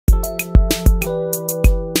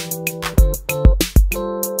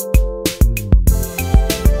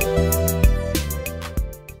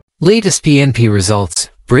Latest PNP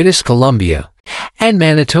results, British Columbia and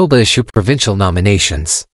Manitoba issue provincial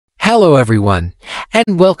nominations. Hello everyone,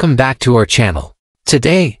 and welcome back to our channel.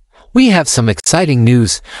 Today, we have some exciting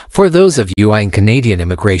news for those of you eyeing Canadian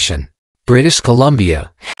immigration. British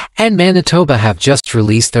Columbia and Manitoba have just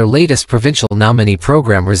released their latest provincial nominee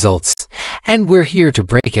program results, and we're here to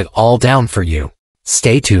break it all down for you.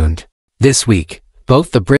 Stay tuned. This week,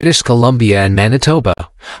 both the British Columbia and Manitoba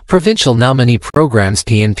Provincial Nominee Programs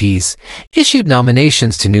 (PNPs) issued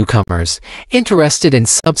nominations to newcomers interested in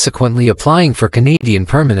subsequently applying for Canadian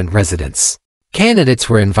permanent residence. Candidates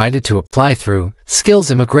were invited to apply through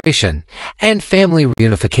skills immigration and family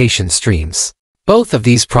reunification streams. Both of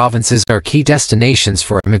these provinces are key destinations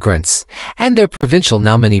for immigrants, and their provincial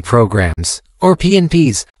nominee programs, or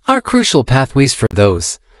PNPs, are crucial pathways for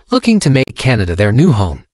those looking to make Canada their new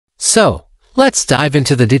home. So, let's dive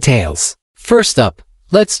into the details. First up,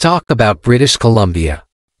 let's talk about British Columbia.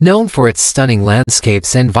 Known for its stunning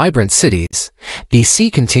landscapes and vibrant cities,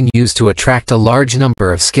 BC continues to attract a large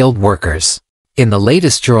number of skilled workers. In the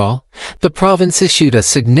latest draw, the province issued a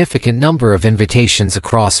significant number of invitations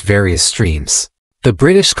across various streams. The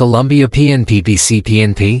British Columbia PNP BC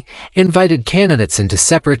PNP invited candidates into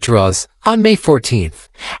separate draws on May 14th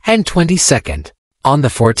and 22nd. On the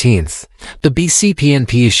 14th, the BC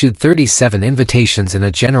PNP issued 37 invitations in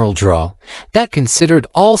a general draw that considered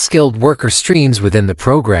all skilled worker streams within the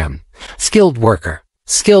program. Skilled Worker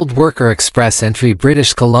Express Entry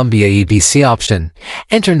British Columbia EBC Option,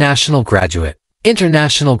 International Graduate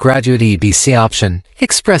EBC Option,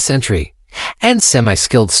 Express Entry, and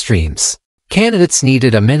Semi-Skilled Streams. Candidates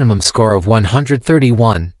needed a minimum score of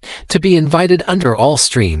 131 to be invited under all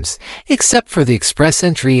streams, except for the Express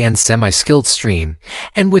Entry and Semi-Skilled stream,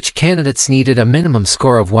 and which candidates needed a minimum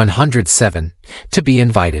score of 107 to be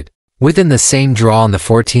invited. Within the same draw on the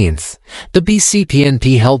 14th, the BC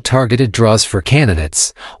PNP held targeted draws for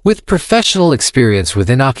candidates with professional experience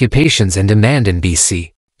within occupations in demand in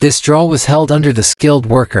BC. This draw was held under the Skilled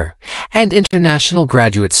Worker and International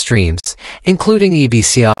Graduate streams, including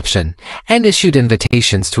EBC Option, and issued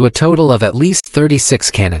invitations to a total of at least 36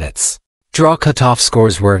 candidates. Draw cutoff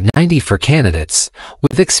scores were 90 for candidates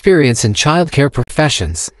with experience in childcare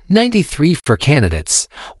professions, 93 for candidates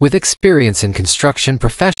with experience in construction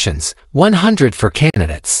professions, 100 for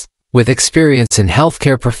candidates with experience in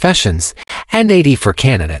healthcare professions, and 80 for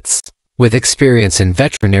candidates with experience in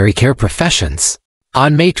veterinary care professions.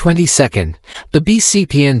 On May 22nd, the BC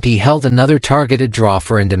PNP held another targeted draw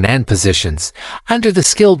for in-demand positions under the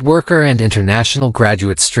Skilled Worker and International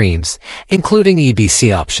Graduate streams, including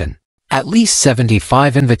EBC Option. At least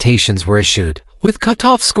 75 invitations were issued, with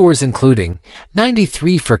cutoff scores including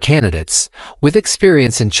 93 for candidates with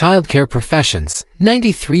experience in childcare professions,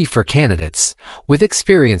 93 for candidates with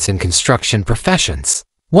experience in construction professions,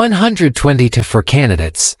 122 for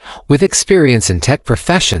candidates with experience in tech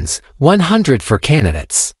professions, 100 for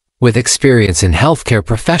candidates with experience in healthcare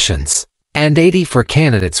professions, and 80 for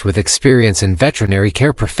candidates with experience in veterinary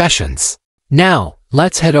care professions. Now,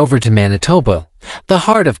 let's head over to Manitoba, the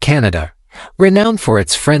heart of Canada, renowned for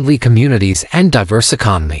its friendly communities and diverse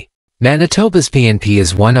economy. Manitoba's PNP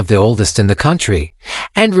is one of the oldest in the country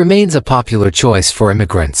and remains a popular choice for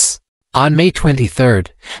immigrants. On May 23rd,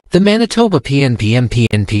 the Manitoba PNP and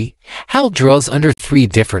PNP held draws under 3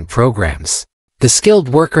 different programs. The Skilled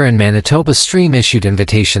Worker and Manitoba stream issued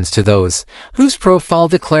invitations to those whose profile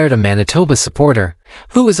declared a Manitoba supporter,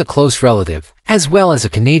 who is a close relative, as well as a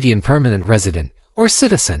Canadian permanent resident or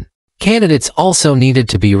citizen. Candidates also needed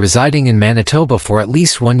to be residing in Manitoba for at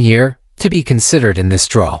least 1 year to be considered in this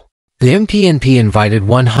draw. The MPNP invited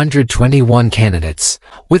 121 candidates,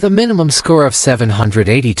 with a minimum score of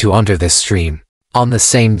 782 under this stream. On the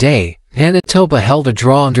same day, Manitoba held a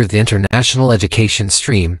draw under the International Education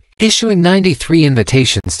stream, issuing 93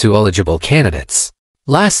 invitations to eligible candidates.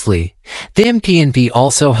 Lastly, the MPNP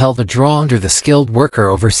also held a draw under the Skilled Worker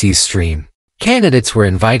Overseas stream. Candidates were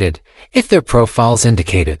invited, if their profiles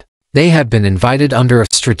indicated. They had been invited under a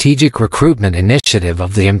strategic recruitment initiative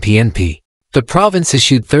of the MPNP. The province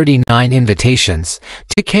issued 39 invitations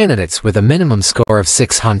to candidates with a minimum score of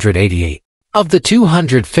 688. Of the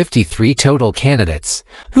 253 total candidates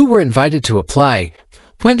who were invited to apply,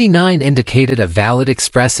 29 indicated a valid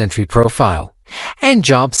Express Entry profile and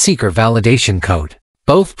job seeker validation code.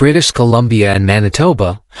 Both British Columbia and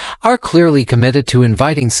Manitoba are clearly committed to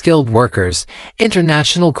inviting skilled workers,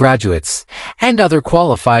 international graduates, and other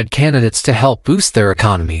qualified candidates to help boost their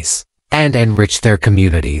economies and enrich their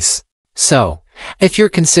communities. So, if you're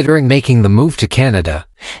considering making the move to Canada,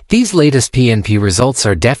 these latest PNP results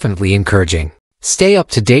are definitely encouraging. Stay up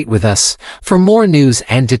to date with us for more news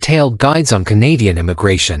and detailed guides on Canadian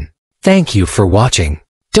immigration. Thank you for watching.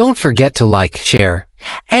 Don't forget to like, share,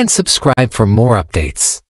 and subscribe for more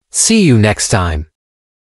updates. See you next time.